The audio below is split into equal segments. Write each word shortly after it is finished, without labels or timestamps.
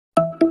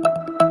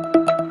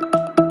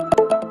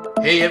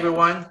Hey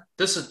everyone,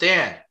 this is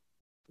Dan.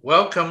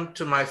 Welcome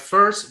to my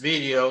first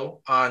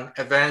video on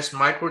advanced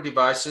micro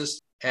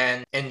devices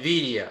and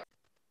Nvidia.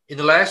 In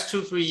the last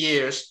 2-3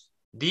 years,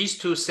 these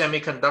two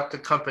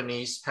semiconductor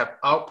companies have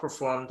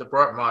outperformed the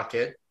broad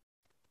market,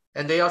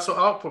 and they also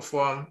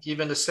outperform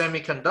even the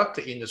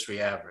semiconductor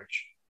industry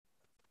average.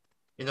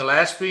 In the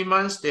last 3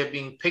 months, they've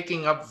been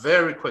picking up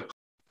very quickly.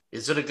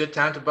 Is it a good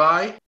time to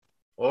buy,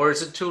 or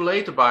is it too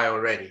late to buy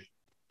already?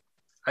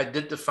 I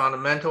did the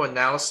fundamental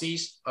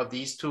analyses of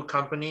these two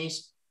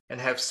companies and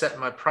have set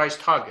my price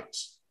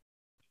targets.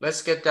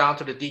 Let's get down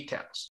to the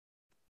details.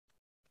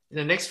 In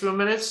the next few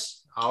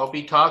minutes, I'll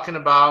be talking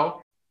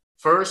about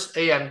first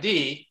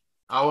AMD.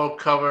 I will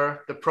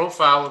cover the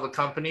profile of the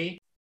company,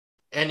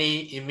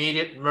 any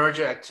immediate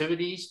merger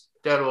activities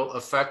that will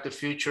affect the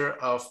future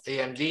of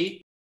AMD,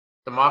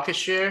 the market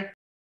share,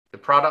 the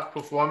product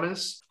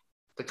performance,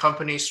 the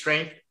company's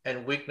strength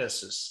and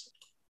weaknesses.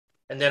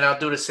 And then I'll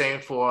do the same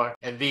for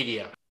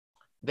Nvidia.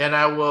 Then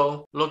I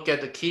will look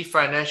at the key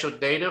financial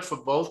data for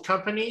both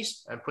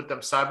companies and put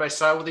them side by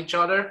side with each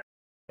other,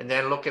 and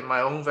then look at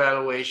my own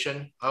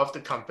valuation of the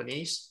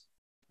companies.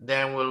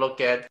 Then we'll look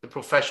at the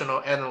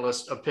professional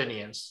analyst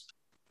opinions.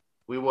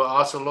 We will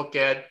also look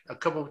at a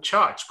couple of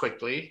charts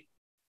quickly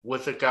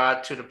with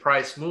regard to the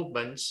price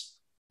movements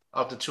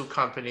of the two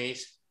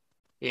companies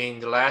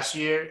in the last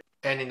year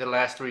and in the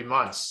last 3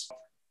 months.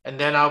 And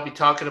then I'll be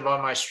talking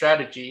about my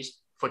strategies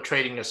for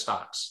trading the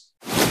stocks.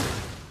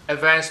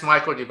 Advanced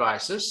micro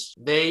devices,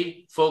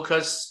 they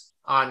focus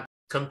on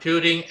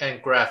computing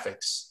and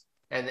graphics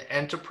and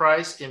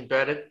enterprise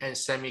embedded and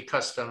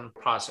semi-custom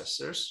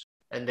processors.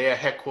 And they are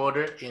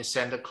headquartered in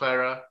Santa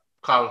Clara,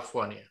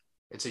 California.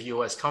 It's a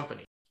US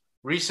company.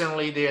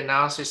 Recently, they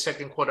announced their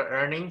second quarter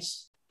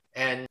earnings,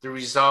 and the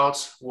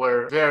results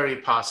were very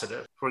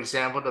positive. For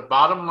example, the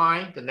bottom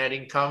line, the net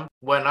income,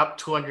 went up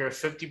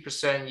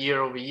 250%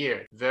 year over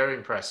year. Very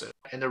impressive.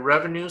 And the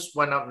revenues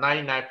went up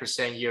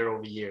 99% year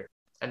over year.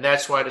 And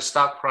that's why the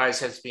stock price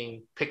has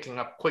been picking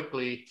up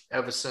quickly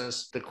ever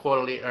since the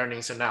quarterly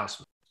earnings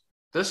announcement.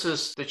 This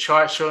is the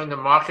chart showing the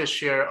market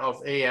share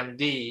of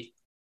AMD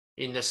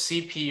in the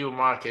CPU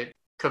market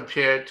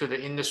compared to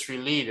the industry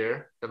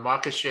leader, the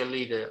market share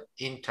leader,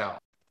 Intel.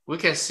 We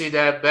can see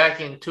that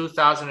back in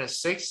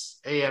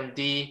 2006,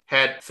 AMD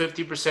had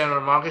 50% of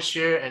the market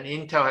share and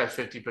Intel had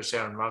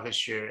 50% of the market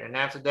share. And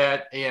after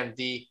that,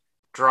 AMD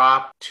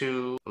dropped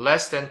to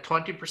less than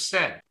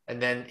 20%.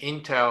 And then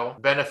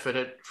Intel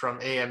benefited from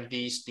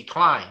AMD's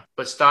decline.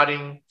 But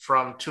starting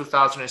from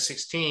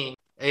 2016,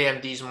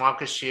 AMD's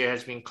market share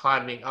has been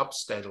climbing up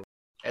steadily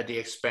at the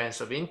expense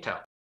of Intel.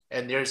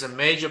 And there's a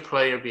major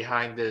player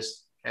behind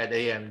this at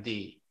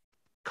AMD,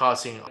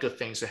 causing good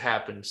things to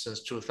happen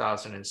since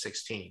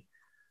 2016.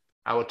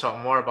 I will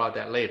talk more about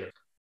that later.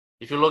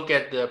 If you look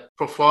at the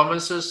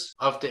performances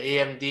of the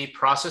AMD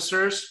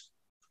processors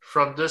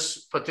from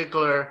this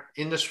particular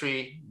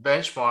industry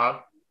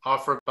benchmark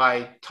offered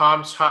by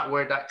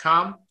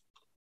tomshardware.com,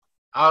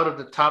 out of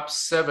the top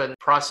 7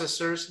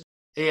 processors,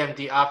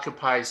 AMD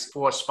occupies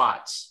 4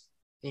 spots,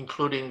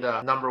 including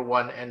the number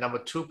 1 and number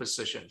 2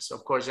 positions.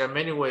 Of course, there are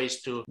many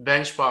ways to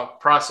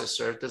benchmark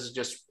processor. This is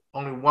just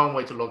only one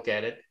way to look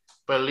at it.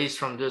 But at least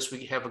from this,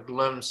 we have a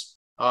glimpse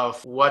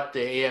of what the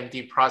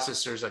AMD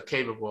processors are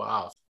capable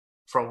of,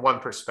 from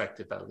one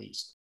perspective at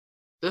least.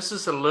 This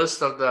is a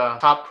list of the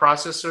top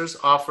processors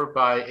offered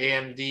by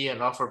AMD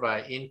and offered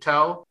by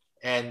Intel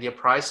and their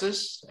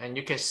prices. And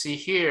you can see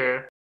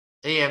here,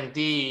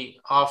 AMD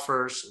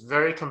offers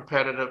very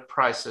competitive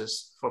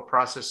prices for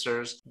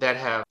processors that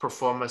have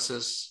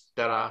performances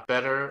that are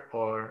better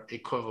or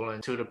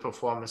equivalent to the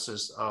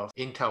performances of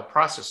Intel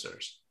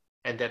processors.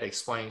 And that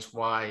explains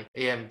why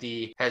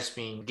AMD has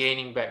been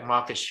gaining back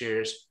market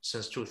shares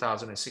since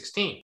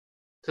 2016.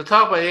 To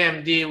talk about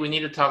AMD, we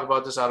need to talk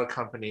about this other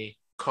company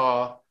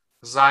called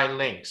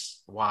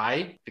Xilinx.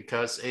 Why?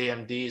 Because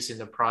AMD is in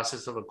the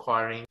process of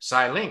acquiring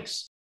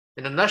Xilinx.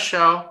 In a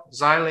nutshell,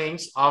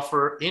 Xilinx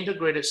offer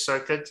integrated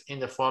circuits in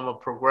the form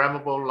of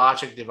programmable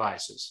logic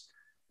devices,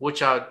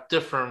 which are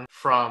different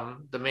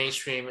from the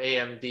mainstream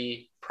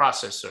AMD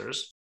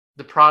processors.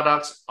 The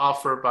products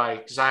offered by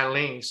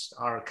Xilinx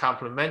are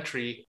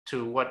complementary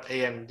to what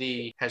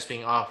AMD has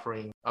been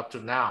offering up to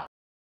now.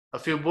 A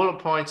few bullet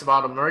points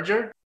about the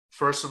merger.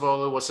 First of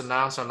all, it was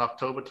announced on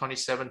October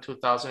 27,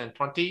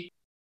 2020,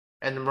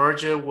 and the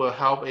merger will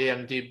help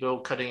AMD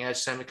build cutting-edge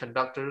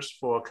semiconductors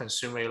for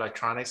consumer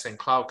electronics and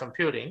cloud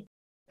computing.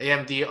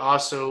 AMD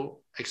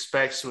also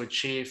expects to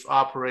achieve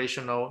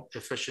operational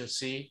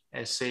efficiency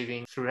and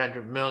saving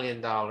 $300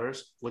 million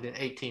within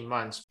 18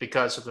 months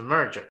because of the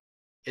merger.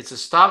 It's a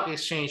stock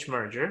exchange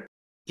merger.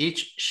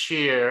 Each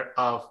share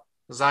of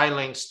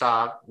Xilinx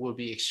stock will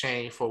be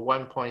exchanged for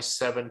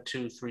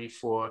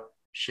 1.7234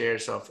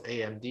 shares of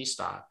AMD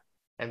stock.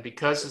 And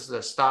because it's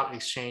a stock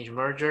exchange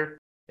merger,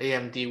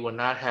 AMD will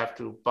not have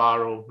to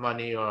borrow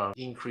money or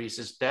increase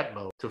its debt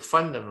load to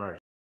fund the merger.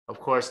 Of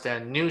course,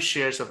 then new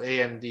shares of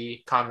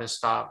AMD common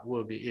stock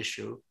will be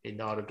issued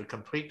in order to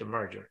complete the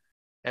merger.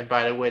 And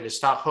by the way, the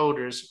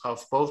stockholders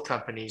of both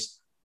companies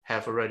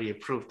have already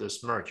approved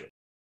this merger.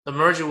 The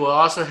merger will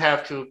also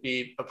have to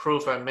be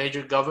approved by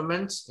major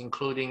governments,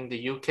 including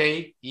the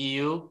UK,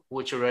 EU,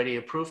 which already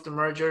approved the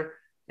merger.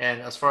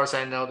 And as far as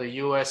I know, the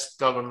US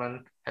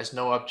government has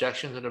no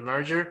objection to the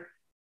merger.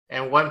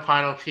 And one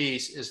final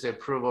piece is the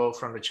approval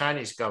from the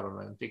Chinese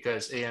government,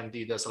 because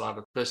AMD does a lot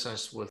of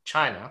business with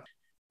China.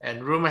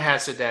 And rumor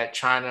has it that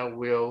China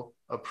will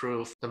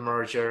approve the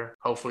merger,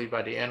 hopefully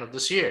by the end of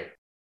this year.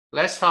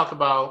 Let's talk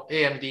about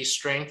AMD's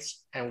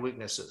strengths and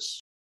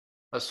weaknesses.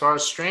 As far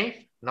as strength,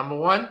 number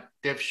one,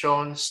 they've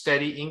shown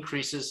steady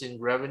increases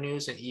in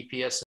revenues and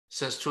EPS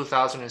since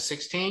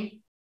 2016.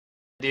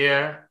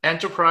 Their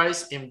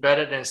enterprise,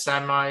 embedded, and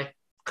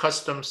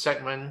semi-custom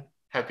segment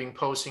have been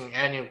posting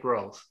annual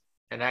growth.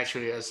 And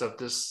actually, as of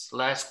this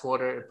last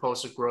quarter, it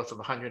posted growth of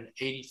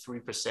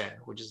 183%,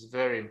 which is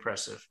very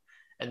impressive.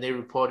 And they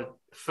reported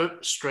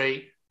fifth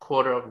straight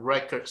quarter of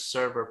record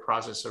server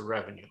processor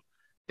revenue.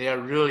 They are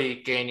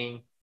really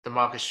gaining the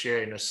market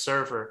share in the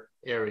server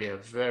area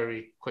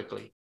very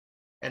quickly.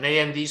 And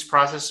AMD's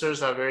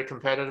processors are very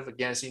competitive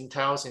against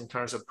Intel's in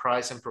terms of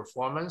price and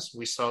performance.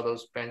 We saw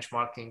those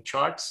benchmarking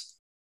charts.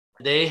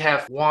 They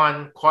have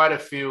won quite a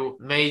few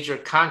major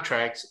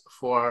contracts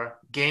for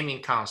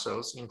gaming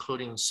consoles,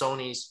 including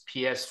Sony's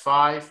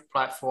PS5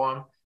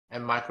 platform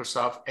and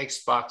Microsoft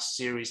Xbox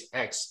Series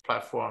X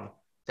platform.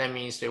 That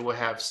means they will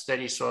have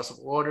steady source of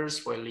orders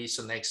for at least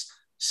the next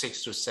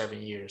 6 to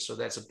 7 years. So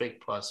that's a big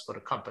plus for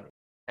the company.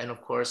 And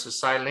of course, the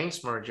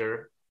Xilinx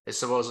merger is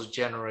supposed to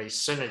generate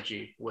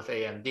synergy with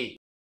AMD.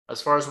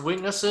 As far as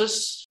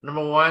weaknesses,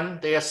 number one,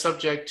 they are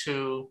subject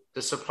to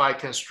the supply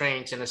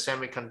constraints in the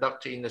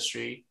semiconductor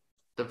industry,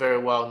 the very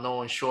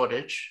well-known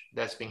shortage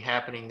that's been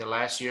happening the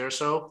last year or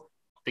so,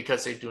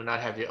 because they do not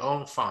have their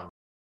own fund.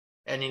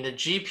 And in the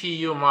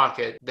GPU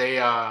market, they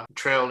are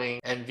trailing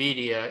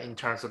Nvidia in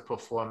terms of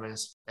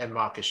performance and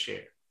market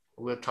share.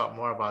 We'll talk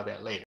more about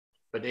that later.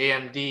 But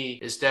AMD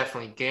is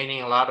definitely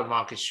gaining a lot of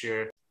market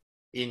share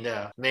in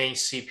the main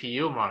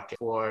CPU market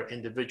for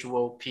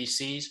individual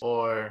PCs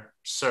or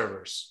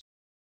servers.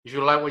 If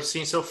you like what you've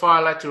seen so far,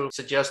 I'd like to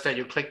suggest that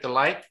you click the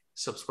like,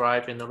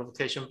 subscribe, and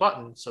notification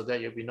button so that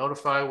you'll be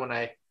notified when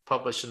I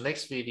publish the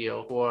next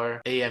video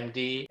for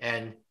AMD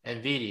and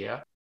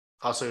Nvidia.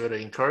 Also, it would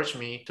encourage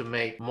me to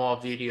make more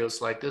videos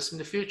like this in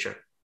the future.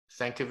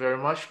 Thank you very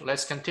much.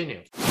 Let's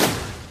continue.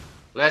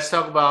 Let's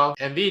talk about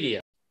Nvidia.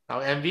 Now,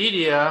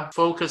 Nvidia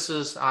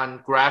focuses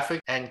on graphic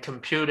and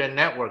computer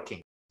networking.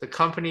 The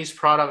company's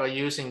products are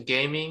used in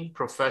gaming,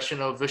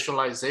 professional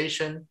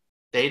visualization,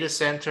 data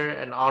center,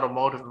 and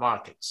automotive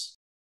markets.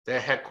 They're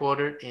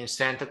headquartered in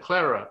Santa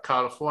Clara,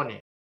 California,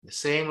 the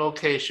same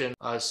location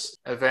as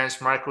Advanced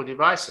Micro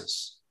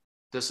Devices.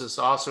 This is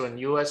also a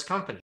US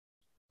company.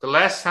 The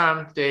last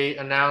time they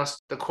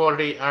announced the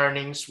quarterly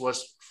earnings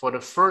was for the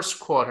first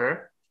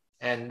quarter,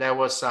 and that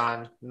was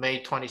on May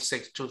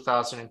 26,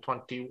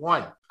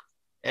 2021.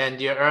 And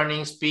their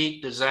earnings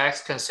beat the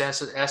Zacks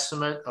consensus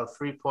estimate of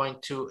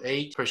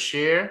 3.28 per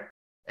share,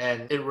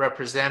 and it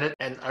represented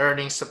an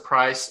earnings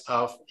surprise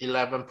of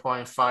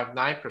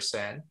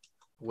 11.59%,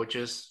 which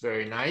is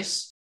very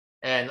nice.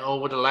 And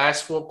over the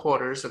last 4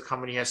 quarters, the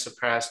company has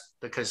surpassed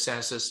the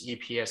consensus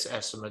EPS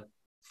estimate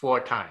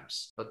 4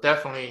 times. But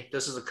definitely,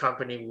 this is a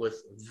company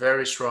with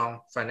very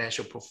strong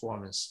financial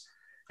performance.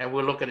 And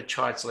we'll look at the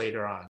charts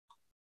later on.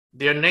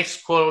 Their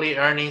next quarterly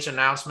earnings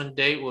announcement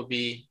date will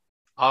be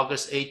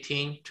August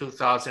 18,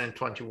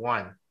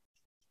 2021,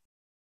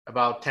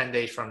 about 10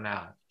 days from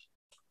now.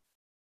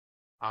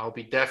 I'll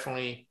be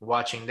definitely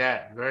watching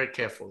that very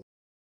carefully.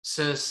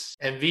 Since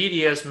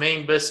Nvidia's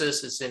main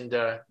business is in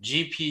the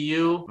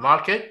GPU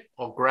market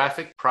or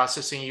graphic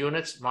processing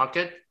units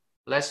market,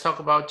 let's talk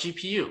about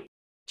GPU.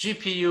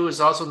 GPU is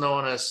also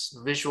known as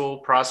Visual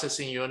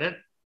Processing Unit.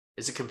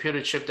 It's a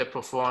computer chip that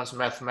performs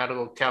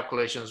mathematical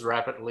calculations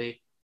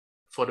rapidly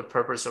for the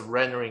purpose of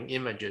rendering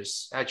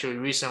images. Actually,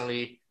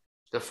 recently,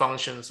 the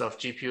functions of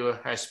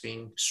GPU has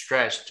been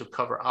stretched to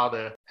cover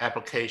other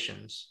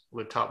applications.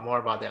 We'll talk more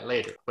about that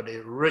later, but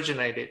it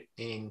originated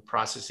in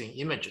processing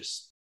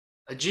images.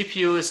 A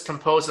GPU is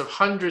composed of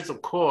hundreds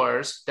of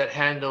cores that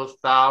handle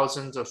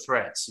thousands of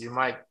threads. You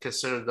might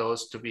consider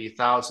those to be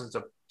thousands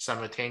of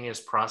simultaneous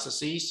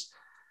processes.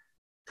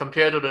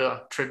 Compared to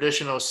the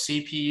traditional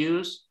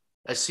CPUs,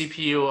 a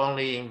CPU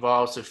only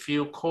involves a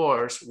few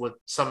cores with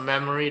some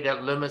memory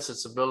that limits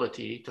its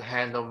ability to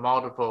handle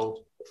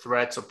multiple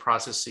threads of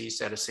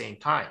processes at the same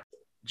time.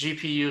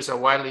 GPUs are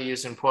widely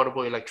used in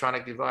portable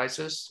electronic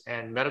devices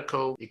and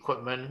medical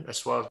equipment,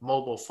 as well as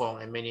mobile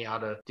phone and many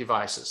other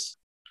devices.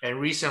 And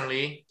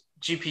recently,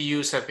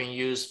 GPUs have been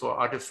used for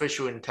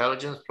artificial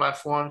intelligence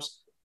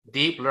platforms,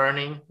 deep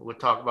learning, we'll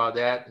talk about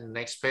that in the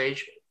next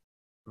page,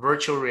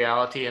 virtual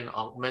reality and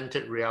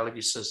augmented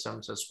reality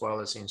systems, as well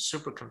as in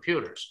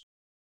supercomputers.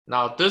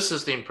 Now, this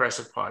is the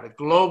impressive part. The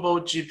global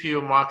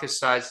GPU market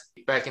size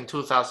back in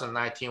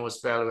 2019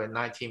 was valued at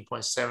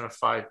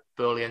 $19.75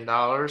 billion.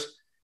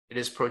 It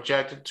is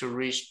projected to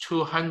reach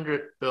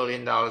 $200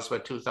 billion by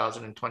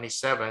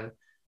 2027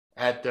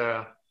 at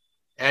the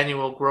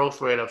annual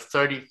growth rate of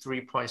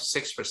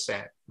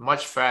 33.6%,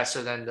 much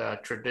faster than the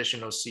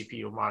traditional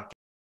CPU market.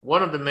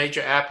 One of the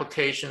major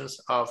applications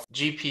of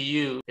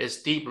GPU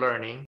is deep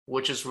learning,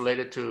 which is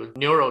related to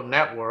neural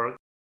network,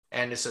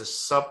 and is a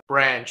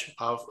sub-branch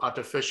of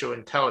artificial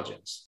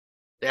intelligence.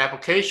 The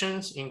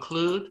applications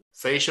include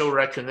facial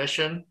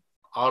recognition,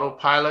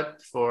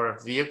 autopilot for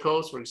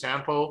vehicles, for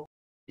example,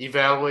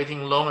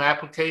 evaluating loan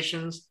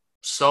applications,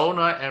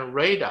 sonar and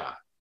radar,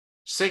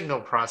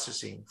 signal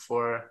processing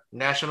for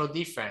national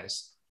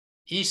defense,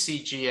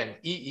 ECG and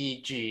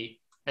EEG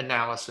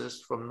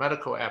analysis for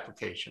medical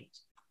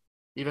applications,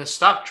 even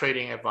stock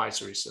trading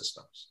advisory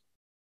systems.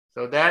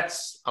 So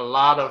that's a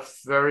lot of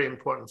very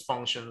important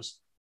functions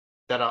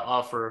that are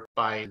offered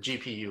by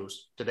GPUs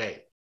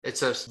today.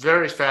 It's a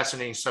very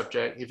fascinating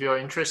subject. If you're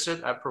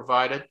interested, I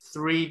provided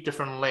 3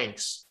 different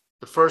links.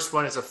 The first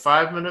one is a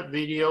 5-minute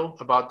video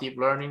about deep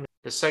learning.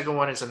 The second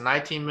one is a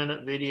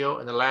 19-minute video.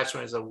 And the last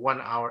one is a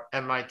 1-hour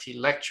MIT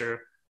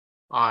lecture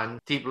on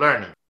deep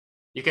learning.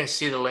 You can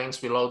see the links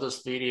below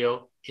this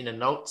video in the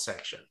notes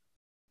section.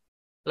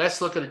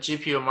 Let's look at the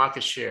GPU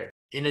market share.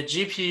 In the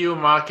GPU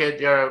market,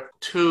 there are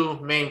 2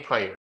 main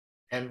players,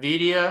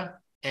 Nvidia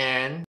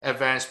and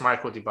Advanced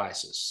Micro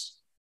Devices.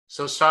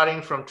 So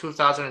starting from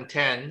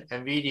 2010,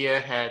 Nvidia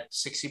had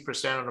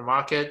 60% of the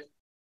market,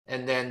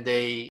 and then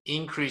they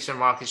increased their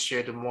market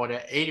share to more than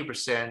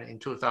 80% in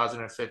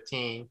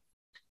 2015.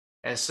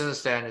 And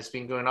since then, it's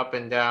been going up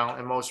and down.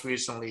 And most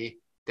recently,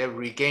 they've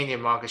regained their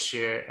market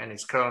share, and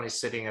it's currently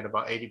sitting at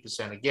about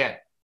 80% again.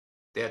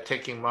 They're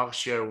taking market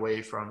share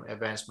away from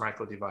Advanced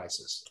Micro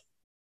Devices.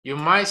 You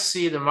might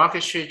see the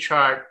market share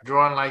chart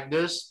drawn like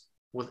this,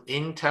 with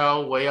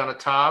Intel way on the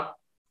top,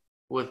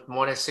 with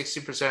more than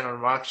 60% of the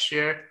market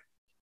share.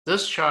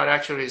 This chart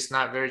actually is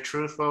not very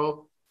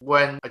truthful.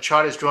 When a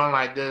chart is drawn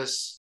like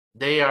this,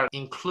 they are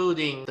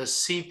including the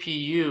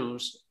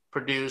CPUs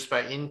produced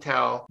by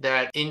Intel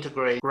that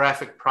integrate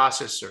graphic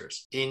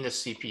processors in the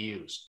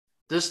CPUs.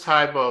 This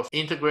type of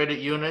integrated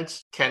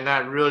units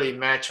cannot really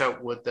match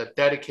up with the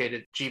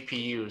dedicated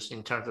GPUs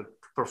in terms of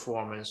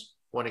performance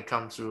when it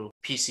comes to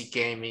PC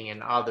gaming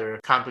and other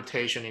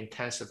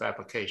computation-intensive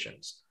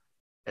applications.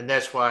 And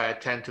that's why I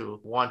tend to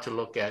want to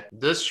look at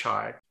this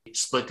chart,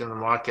 split in the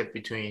market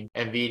between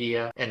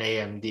Nvidia and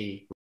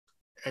AMD.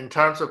 In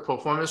terms of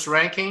performance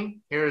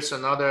ranking, here's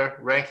another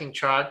ranking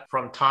chart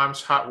from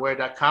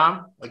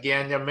timeshardware.com.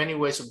 Again, there are many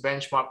ways to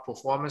benchmark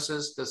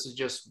performances. This is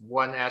just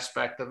one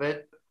aspect of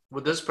it.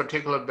 With this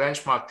particular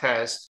benchmark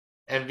test,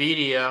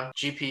 Nvidia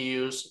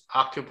GPUs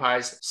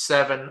occupies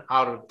 7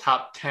 out of the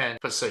top 10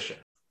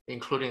 positions,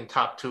 including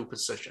top 2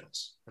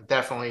 positions.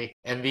 Definitely,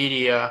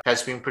 Nvidia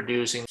has been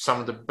producing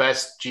some of the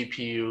best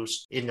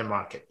GPUs in the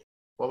market.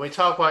 When we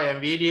talk about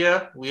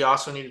Nvidia, we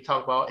also need to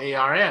talk about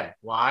ARM.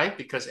 Why?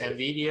 Because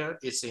Nvidia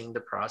is in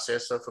the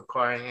process of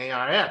acquiring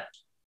ARM.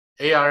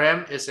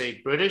 ARM is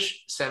a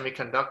British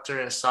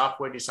semiconductor and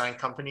software design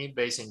company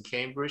based in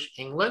Cambridge,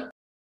 England.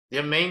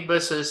 Their main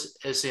business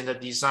is in the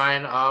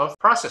design of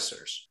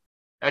processors.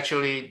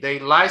 Actually, they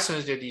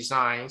license their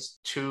designs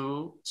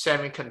to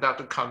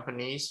semiconductor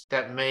companies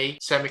that make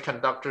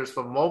semiconductors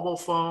for mobile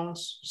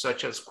phones,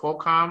 such as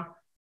Qualcomm,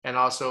 and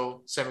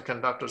also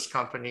semiconductors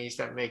companies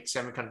that make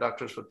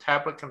semiconductors for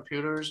tablet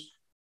computers,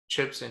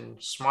 chips in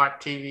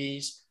smart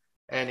TVs,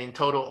 and in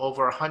total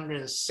over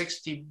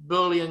 160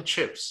 billion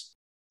chips.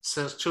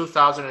 Since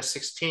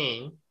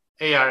 2016,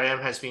 ARM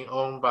has been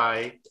owned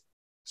by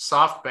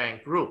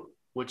SoftBank Group,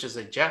 which is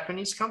a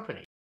Japanese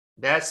company.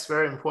 That's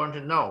very important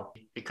to know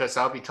because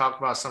I'll be talking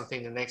about something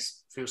in the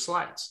next few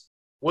slides.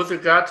 With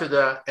regard to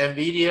the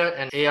Nvidia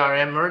and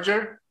ARM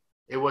merger,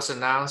 it was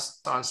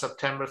announced on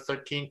September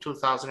 13,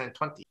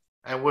 2020.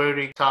 And we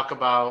already talked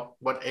about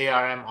what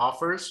ARM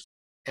offers.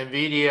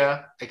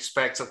 Nvidia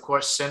expects, of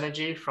course,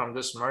 synergy from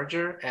this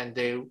merger, and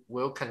they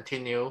will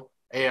continue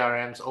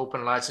ARM's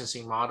open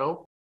licensing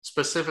model.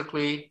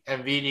 Specifically,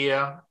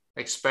 Nvidia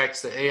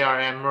expects the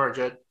ARM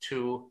merger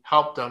to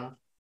help them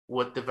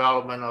with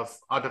development of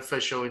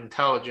artificial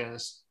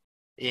intelligence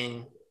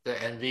in the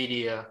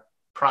Nvidia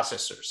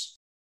processors.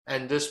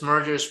 And this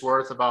merger is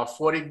worth about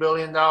 $40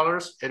 billion.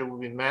 It will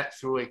be met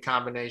through a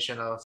combination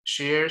of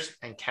shares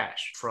and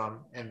cash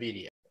from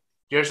Nvidia.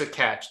 Here's a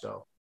catch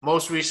though.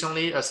 Most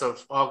recently, as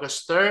of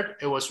August 3rd,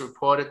 it was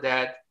reported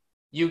that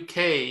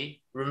UK,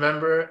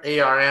 remember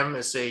ARM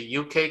is a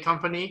UK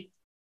company,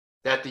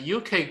 that the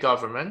UK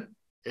government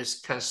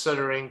is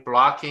considering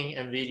blocking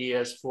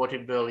Nvidia's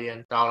 $40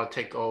 billion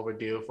takeover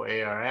deal for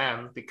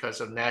ARM because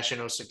of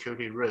national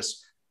security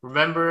risks.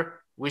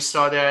 Remember, we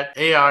saw that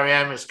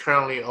ARM is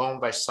currently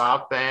owned by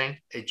SoftBank,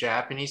 a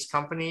Japanese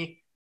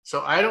company.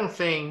 So I don't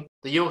think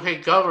the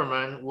UK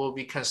government will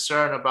be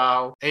concerned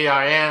about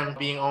ARM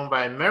being owned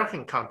by an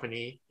American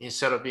company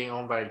instead of being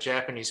owned by a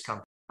Japanese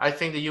company. I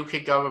think the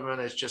UK government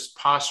is just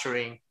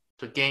posturing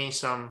to gain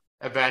some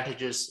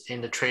advantages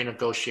in the trade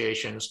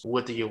negotiations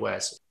with the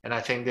US. And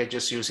I think they're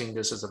just using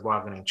this as a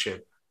bargaining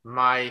chip.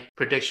 My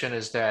prediction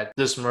is that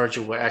this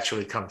merger will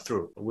actually come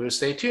through. We'll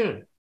stay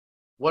tuned.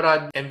 What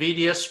are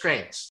Nvidia's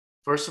strengths?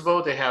 First of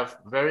all, they have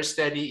very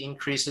steady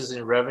increases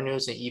in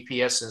revenues and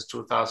EPS since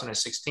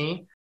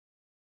 2016.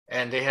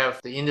 And they have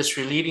the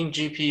industry-leading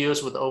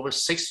GPUs with over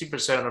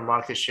 60% of the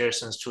market share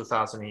since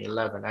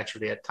 2011.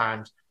 Actually, at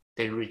times,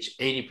 they reached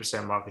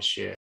 80% market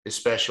share,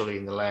 especially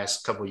in the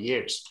last couple of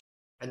years.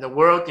 And the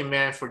world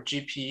demand for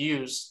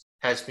GPUs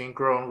has been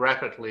growing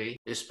rapidly,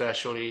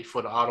 especially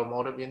for the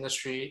automotive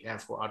industry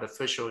and for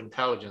artificial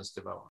intelligence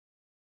development.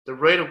 The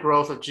rate of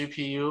growth of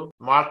GPU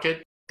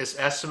market is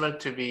estimated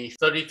to be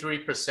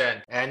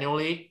 33%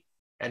 annually,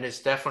 and it's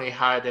definitely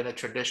higher than a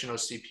traditional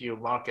CPU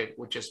market,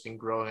 which has been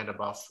growing at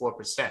about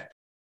 4%.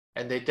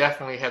 And they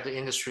definitely have the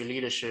industry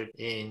leadership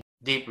in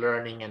deep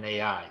learning and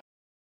AI.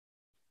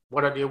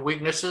 What are their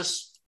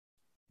weaknesses?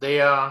 They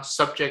are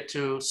subject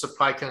to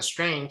supply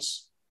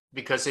constraints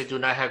because they do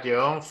not have their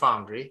own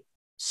foundry,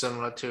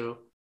 similar to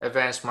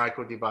advanced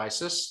micro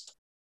devices.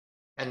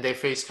 And they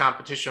face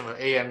competition with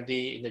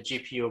AMD in the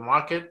GPU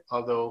market,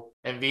 although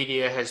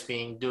Nvidia has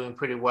been doing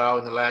pretty well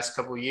in the last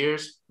couple of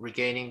years,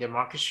 regaining their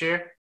market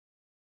share.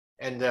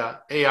 And the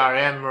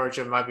ARM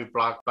merger might be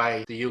blocked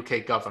by the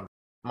UK government.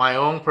 My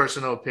own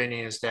personal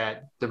opinion is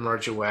that the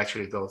merger will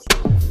actually go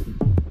through.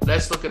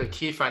 Let's look at the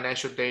key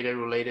financial data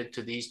related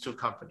to these two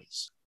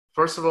companies.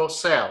 First of all,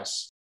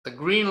 sales. The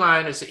green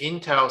line is the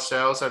Intel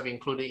sales. I've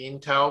included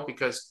Intel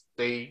because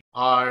they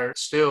are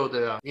still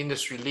the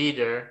industry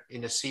leader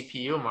in the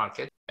CPU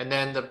market. And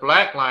then the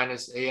black line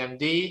is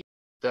AMD.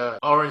 The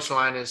orange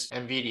line is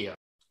Nvidia.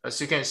 As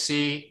you can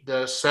see,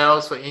 the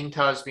sales for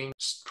Intel has been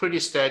pretty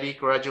steady,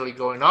 gradually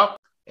going up.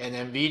 And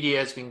Nvidia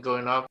has been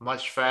going up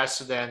much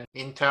faster than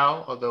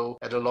Intel, although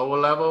at a lower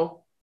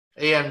level.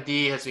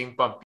 AMD has been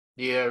bumpy.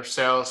 Their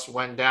sales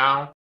went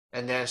down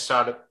and then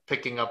started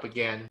picking up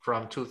again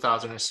from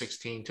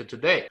 2016 to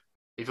today.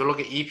 If you look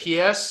at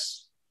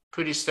EPS,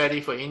 pretty steady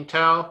for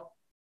Intel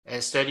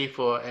and steady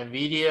for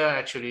Nvidia,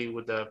 actually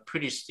with a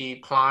pretty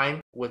steep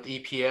climb with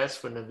EPS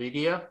for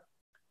Nvidia.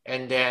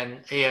 And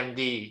then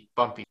AMD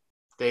bumpy.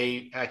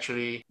 They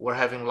actually were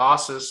having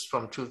losses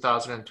from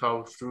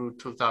 2012 through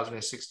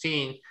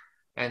 2016.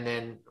 And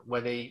then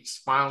when they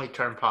finally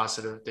turned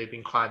positive, they've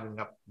been climbing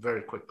up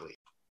very quickly.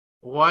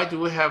 Why do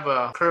we have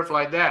a curve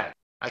like that?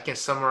 I can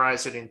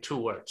summarize it in 2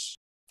 words.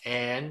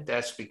 And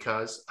that's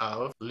because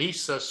of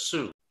Lisa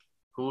Su,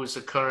 who is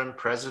the current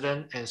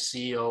president and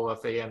CEO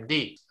of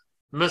AMD.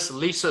 Ms.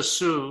 Lisa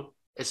Su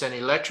is an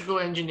electrical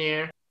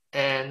engineer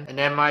and an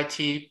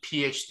MIT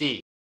PhD.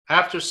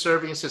 After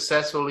serving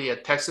successfully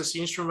at Texas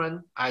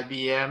Instruments,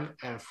 IBM,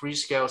 and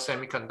Freescale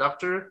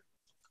Semiconductor,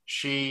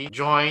 she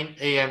joined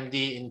AMD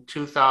in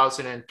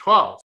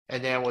 2012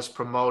 and then was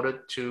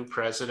promoted to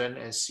president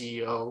and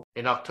CEO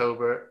in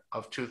October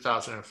of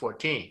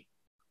 2014.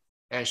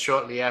 And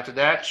shortly after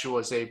that, she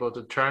was able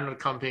to turn the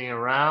company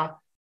around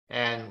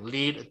and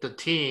lead the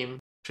team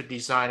to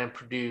design and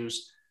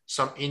produce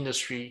some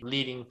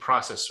industry-leading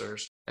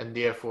processors. And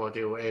therefore,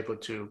 they were able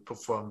to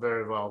perform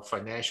very well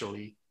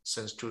financially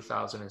since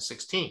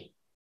 2016.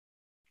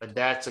 But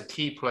that's a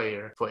key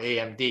player for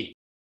AMD.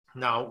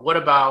 Now, what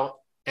about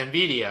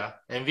Nvidia?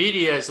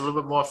 Nvidia is a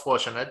little bit more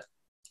fortunate.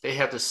 They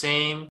have the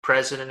same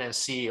president and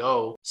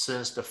CEO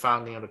since the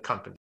founding of the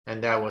company,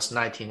 and that was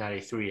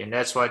 1993. And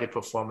that's why the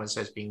performance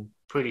has been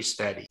pretty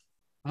steady.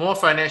 More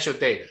financial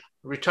data.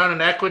 Return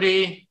on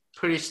equity,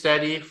 pretty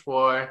steady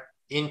for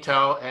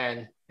Intel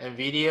and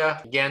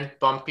Nvidia. Again,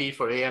 bumpy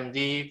for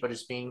AMD, but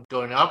it's been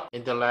going up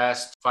in the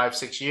last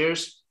 5-6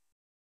 years.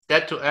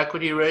 Debt to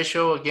equity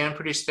ratio, again,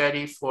 pretty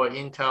steady for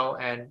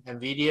Intel and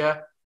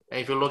Nvidia.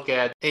 And if you look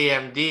at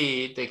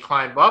AMD, they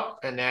climb up,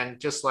 and then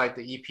just like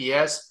the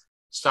EPS,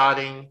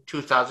 starting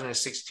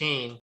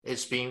 2016,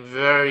 it's been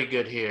very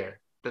good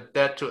here. The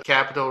debt to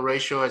capital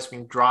ratio has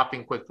been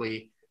dropping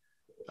quickly.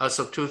 As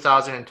of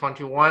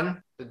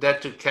 2021, the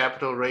debt to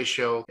capital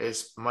ratio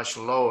is much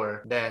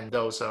lower than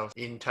those of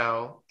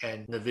Intel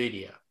and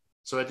Nvidia.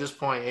 So at this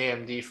point,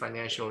 AMD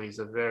financially is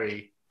a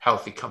very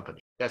healthy company.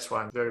 That's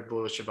why I'm very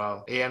bullish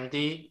about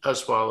AMD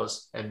as well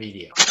as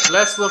Nvidia.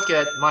 Let's look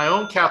at my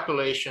own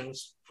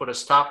calculations for the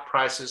stock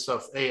prices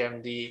of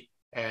AMD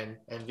and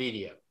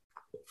Nvidia.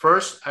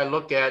 First, I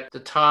look at the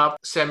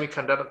top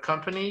semiconductor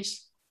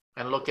companies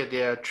and look at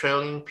their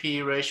trailing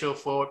P/E ratio,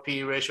 forward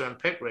P/E ratio, and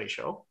PEG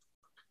ratio.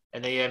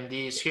 And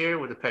AMD is here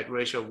with a PEG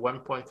ratio of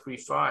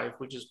 1.35,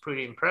 which is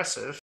pretty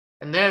impressive.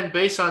 And then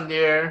based on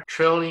their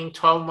trailing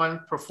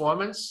 12-month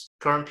performance,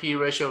 current P/E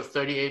ratio of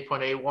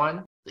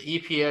 38.81, the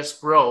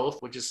EPS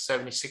growth, which is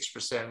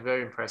 76%,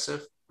 very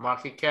impressive,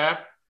 market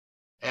cap,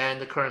 and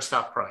the current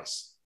stock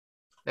price.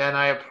 Then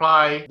I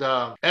apply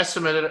the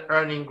estimated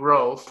earning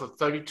growth of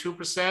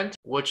 32%,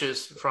 which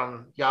is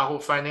from Yahoo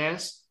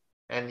Finance.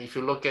 And if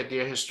you look at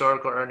their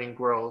historical earning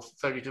growth,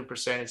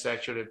 32% is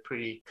actually a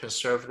pretty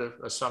conservative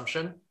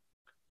assumption.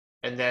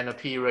 And then a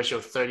P/E ratio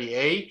of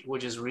 38,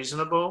 which is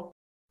reasonable.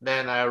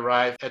 Then I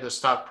arrive at the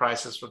stock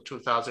prices for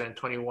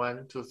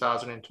 2021,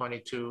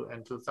 2022,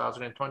 and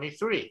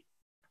 2023.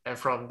 And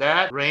from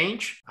that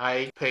range,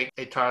 I pick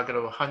a target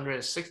of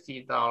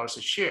 $160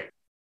 a share.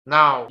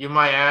 Now, you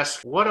might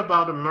ask, what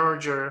about the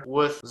merger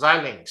with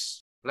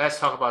Xilinx? Let's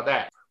talk about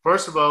that.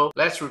 First of all,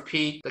 let's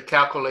repeat the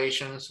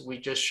calculations we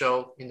just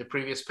showed in the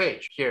previous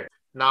page here.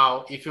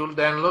 Now, if you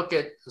then look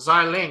at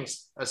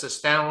Xilinx as a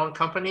standalone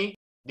company,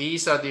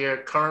 these are their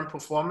current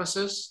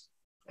performances,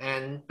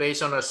 and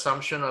based on the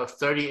assumption of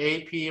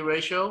 38 PE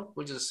ratio,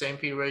 which is the same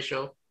PE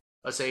ratio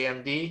as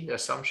AMD, the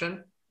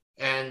assumption,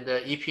 and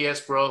the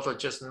EPS growth of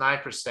just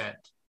 9%.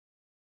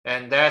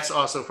 And that's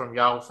also from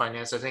Yahoo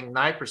Finance. I think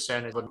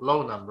 9% is a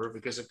low number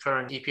because the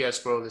current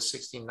EPS growth is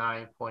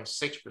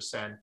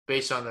 69.6%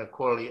 based on the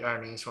quarterly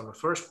earnings from the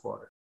first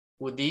quarter.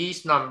 With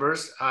these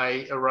numbers,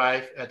 I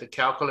arrive at the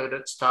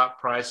calculated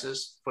stock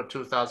prices for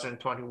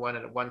 2021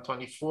 at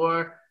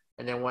 124,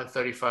 and then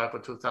 135 for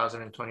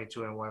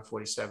 2022 and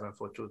 147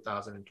 for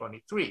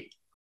 2023.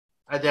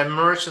 I then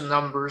merge the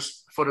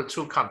numbers for the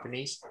two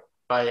companies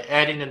by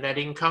adding the net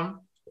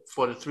income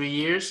for the 3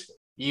 years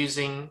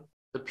using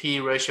the P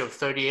ratio of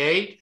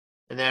 38.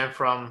 And then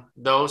from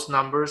those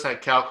numbers, I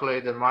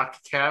calculate the market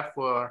cap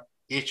for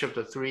each of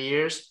the 3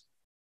 years.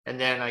 And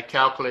then I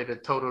calculate the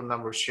total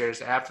number of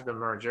shares after the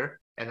merger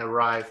and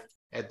arrive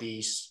at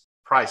these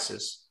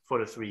prices for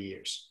the 3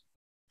 years.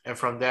 And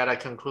from that, I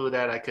conclude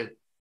that I could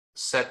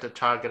set the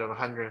target of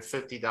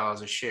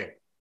 $150 a share.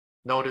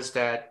 Notice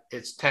that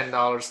it's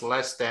 $10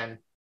 less than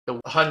the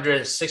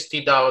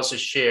 $160 a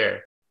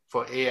share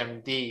for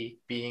AMD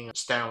being a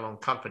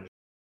standalone company.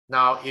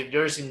 Now, if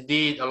there's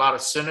indeed a lot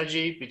of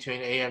synergy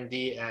between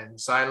AMD and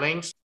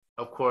Xilinx,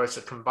 of course,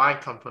 a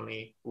combined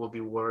company will be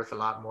worth a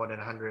lot more than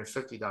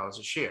 $150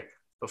 a share.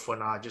 But for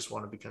now, I just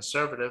want to be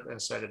conservative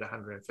and set it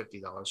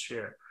 $150 a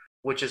share,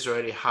 which is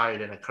already higher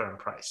than the current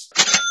price.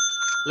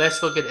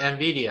 Let's look at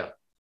Nvidia.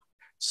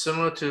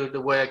 Similar to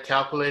the way I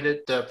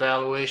calculated the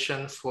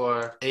valuation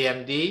for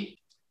AMD,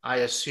 I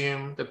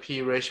assume the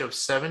P ratio of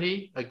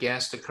 70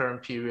 against the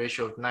current P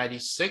ratio of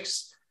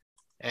 96.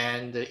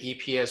 And the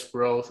EPS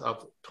growth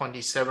of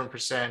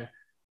 27%,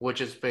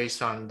 which is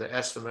based on the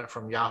estimate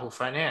from Yahoo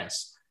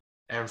Finance.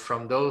 And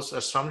from those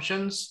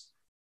assumptions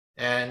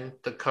and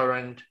the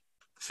current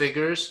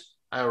figures,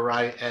 I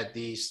arrive at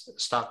these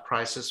stock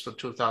prices for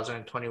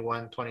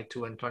 2021,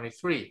 22, and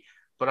 23.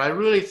 But I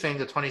really think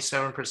the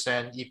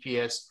 27%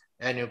 EPS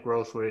annual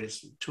growth rate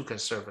is too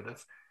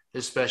conservative,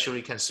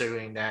 especially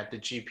considering that the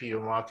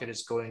GPU market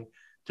is going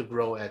to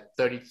grow at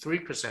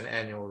 33%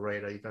 annual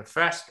rate or even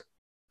faster.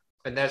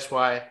 And that's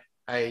why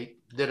I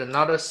did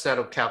another set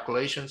of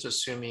calculations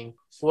assuming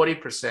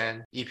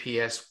 40%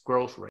 EPS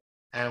growth rate.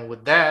 And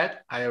with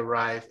that, I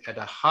arrived at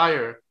a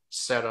higher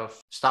set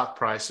of stock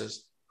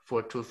prices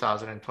for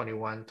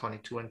 2021,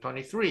 22, and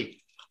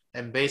 23.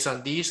 And based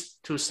on these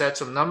two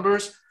sets of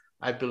numbers,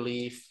 I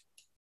believe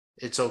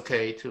it's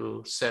okay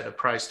to set a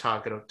price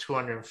target of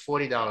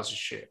 $240 a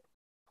share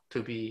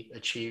to be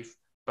achieved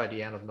by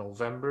the end of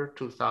November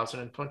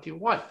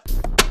 2021.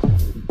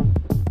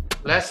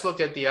 Let's look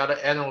at the other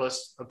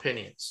analyst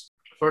opinions.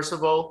 First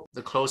of all,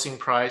 the closing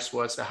price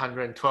was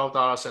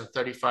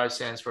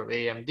 $112.35 for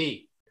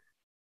AMD.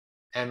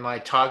 And my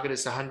target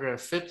is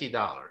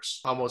 $150,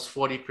 almost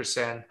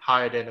 40%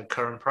 higher than the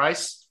current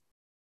price.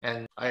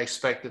 And I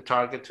expect the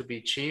target to be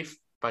achieved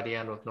by the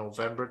end of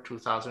November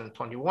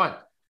 2021.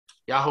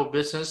 Yahoo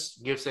Business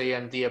gives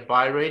AMD a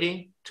buy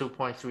rating,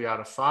 2.3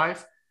 out of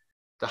 5.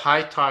 The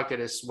high target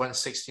is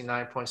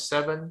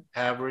 169.7,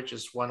 average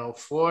is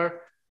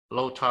 104.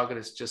 Low target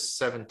is just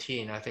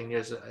 17. I think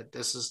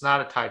this is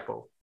not a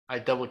typo. I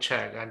double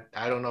checked.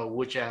 I don't know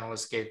which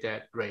analyst gave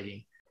that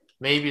rating.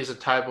 Maybe it's a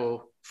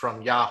typo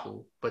from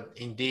Yahoo, but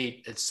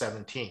indeed it's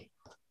 17.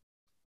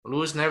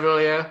 Louis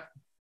Nvidia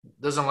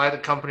doesn't like the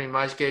company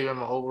much, gave him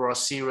an overall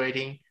C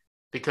rating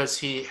because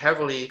he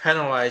heavily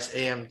penalized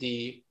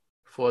AMD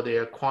for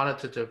their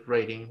quantitative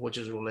rating, which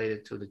is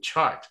related to the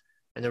chart.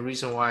 And the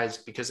reason why is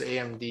because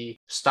AMD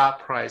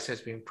stock price has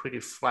been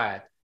pretty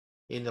flat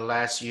in the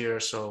last year or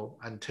so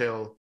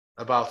until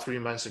about 3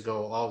 months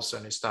ago, all of a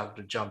sudden it started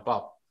to jump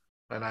up.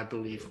 And I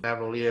believe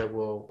Nvidia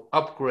will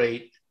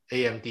upgrade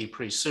AMD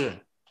pretty soon.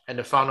 And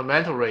the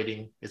fundamental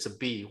rating is a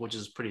B, which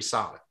is pretty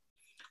solid.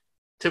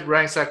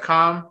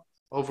 TipRanks.com,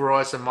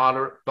 overall it's a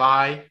moderate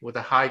buy with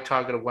a high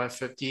target of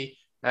 150,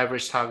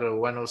 average target of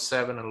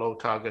 107, and low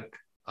target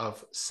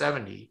of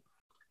 70.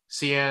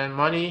 CNN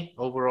Money,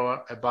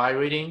 overall a buy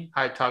rating,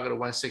 high target of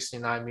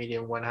 169,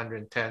 medium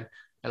 110,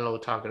 and low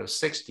target of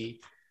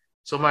 60.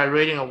 So my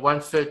rating of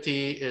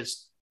 150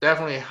 is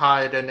definitely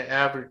higher than the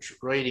average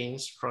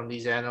ratings from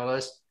these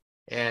analysts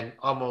and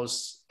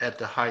almost at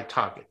the high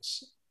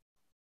targets.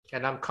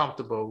 And I'm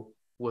comfortable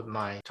with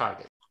my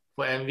target.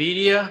 For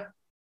Nvidia,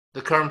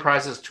 the current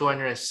price is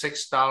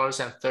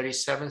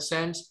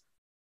 $206.37.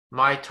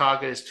 My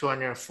target is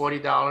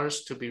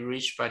 $240 to be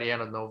reached by the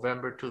end of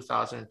November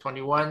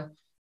 2021.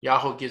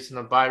 Yahoo gives them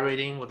a buy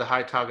rating with a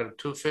high target of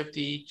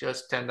 $250,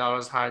 just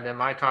 $10 higher than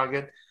my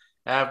target.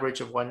 Average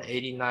of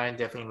 189,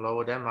 definitely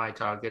lower than my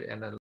target,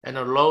 and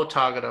a low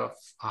target of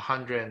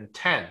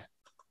 110.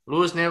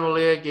 Louis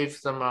Nvidia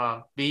gives them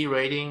a B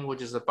rating,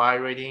 which is a buy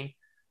rating,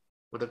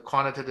 with a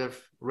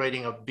quantitative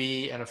rating of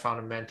B and a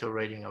fundamental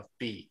rating of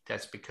B.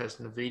 That's because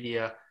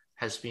Nvidia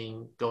has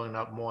been going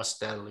up more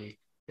steadily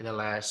in the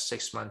last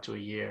 6 months to a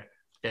year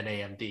than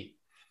AMD.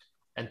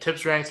 And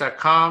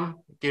tipsranks.com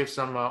gives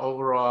them an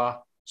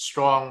overall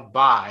strong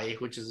buy,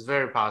 which is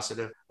very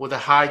positive, with a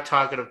high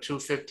target of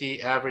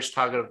 250, average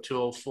target of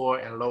 204,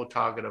 and low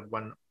target of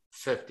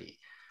 150.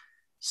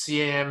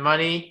 CNN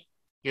Money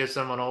gives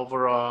them an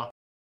overall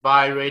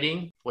buy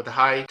rating with a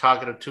high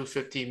target of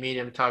 250,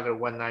 medium target of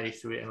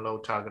 193, and low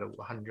target of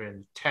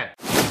 110.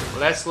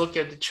 Let's look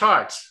at the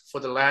charts for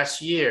the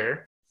last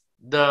year.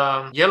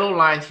 The yellow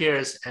line here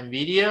is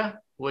Nvidia,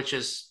 which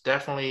is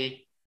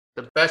definitely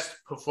the best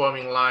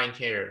performing line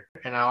here.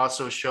 And I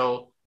also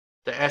show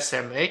the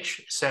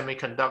SMH,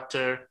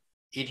 Semiconductor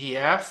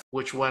ETF,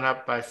 which went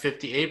up by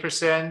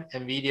 58%.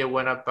 Nvidia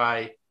went up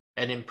by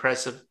an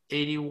impressive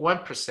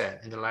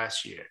 81% in the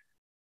last year.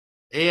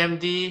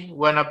 AMD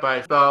went up by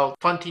about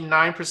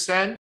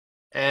 29%.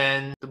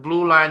 And the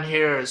blue line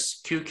here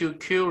is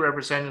QQQ,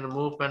 representing the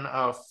movement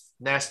of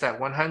NASDAQ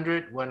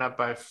 100, went up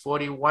by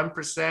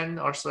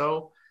 41% or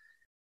so.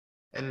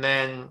 And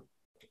then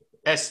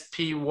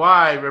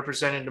SPY,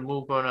 representing the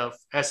movement of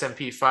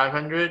S&P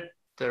 500.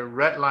 The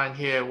red line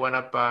here went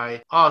up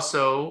by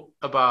also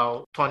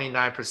about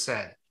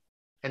 29%.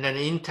 And then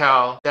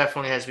Intel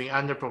definitely has been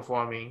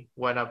underperforming,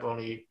 went up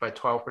only by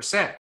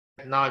 12%.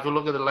 Now, if you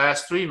look at the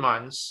last 3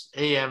 months,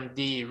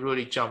 AMD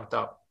really jumped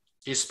up,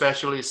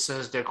 especially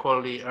since their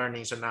quarterly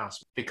earnings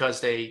announcement,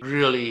 because they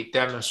really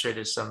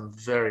demonstrated some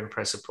very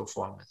impressive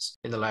performance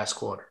in the last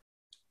quarter.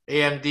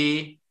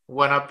 AMD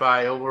went up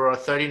by overall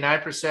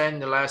 39% in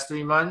the last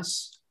 3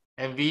 months.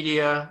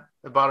 Nvidia,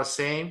 about the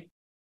same.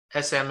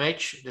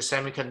 SMH, the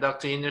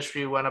semiconductor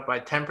industry, went up by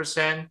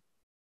 10%.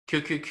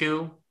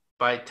 QQQ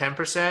by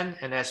 10%.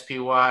 And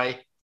SPY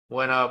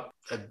went up,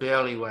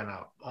 barely went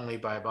up, only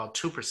by about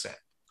 2%.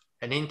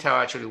 And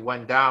Intel actually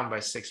went down by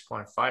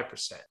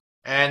 6.5%.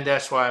 And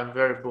that's why I'm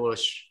very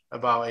bullish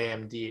about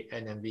AMD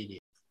and Nvidia.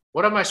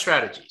 What are my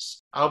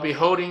strategies? I'll be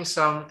holding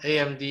some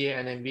AMD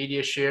and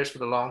Nvidia shares for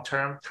the long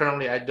term.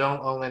 Currently, I don't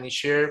own any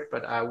share,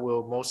 but I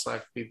will most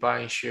likely be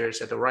buying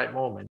shares at the right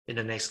moment in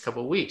the next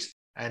couple of weeks.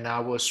 And I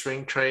will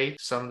swing trade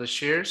some of the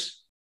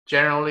shares.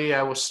 Generally,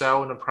 I will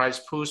sell when the price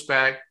pulls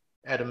back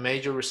at a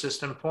major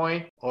resistance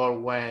point or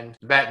when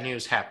bad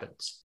news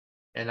happens.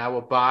 And I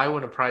will buy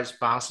when the price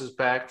bounces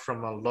back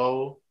from a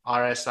low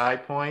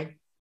RSI point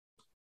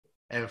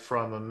and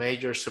from a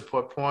major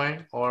support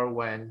point, or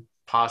when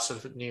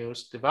positive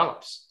news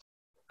develops.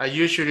 I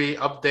usually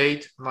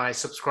update my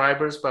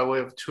subscribers by way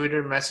of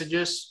Twitter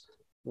messages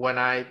when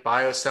I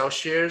buy or sell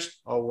shares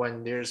or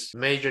when there's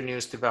major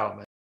news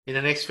development. In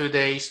the next few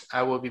days,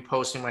 I will be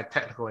posting my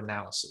technical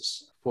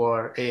analysis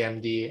for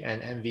AMD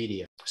and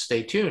Nvidia.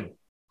 Stay tuned.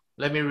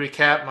 Let me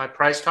recap my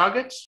price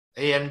targets.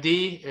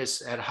 AMD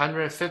is at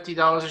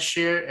 $150 a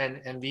share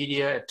and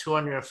Nvidia at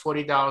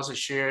 $240 a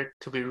share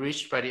to be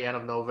reached by the end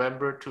of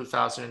November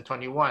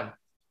 2021.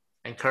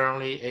 And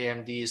currently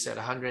AMD is at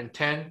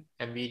 110,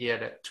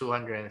 Nvidia at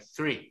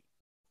 203.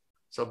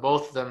 So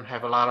both of them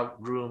have a lot of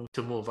room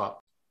to move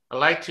up. I'd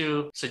like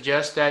to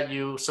suggest that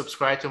you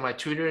subscribe to my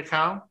Twitter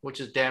account, which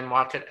is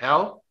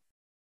DanMarketL.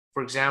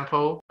 For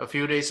example, a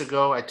few days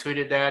ago, I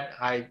tweeted that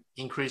I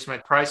increased my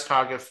price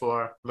target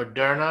for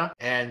Moderna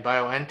and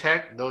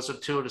BioNTech. Those are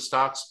two of the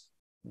stocks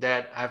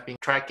that I've been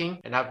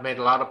tracking, and I've made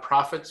a lot of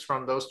profits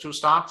from those two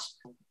stocks.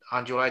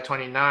 On July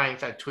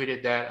 29th, I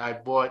tweeted that I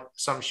bought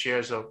some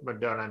shares of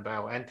Moderna and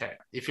BioNTech.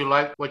 If you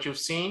like what you've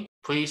seen,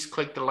 please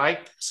click the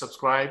like,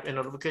 subscribe, and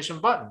notification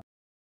button.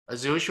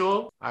 As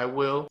usual, I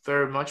will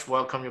very much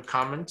welcome your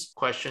comments,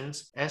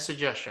 questions, and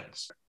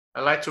suggestions.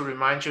 I'd like to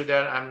remind you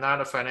that I'm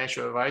not a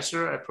financial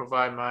advisor. I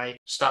provide my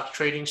stock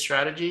trading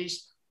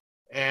strategies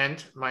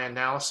and my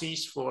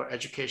analyses for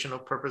educational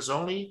purpose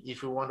only.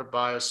 If you want to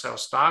buy or sell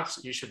stocks,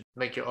 you should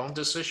make your own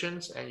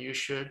decisions and you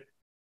should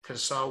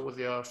consult with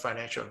your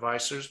financial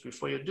advisors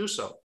before you do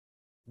so.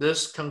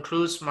 This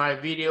concludes my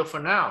video for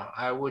now.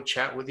 I will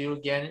chat with you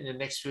again in the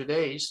next few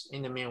days.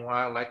 In the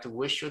meanwhile, I'd like to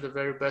wish you the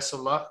very best of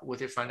luck with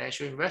your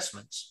financial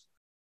investments.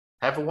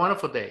 Have a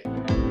wonderful day.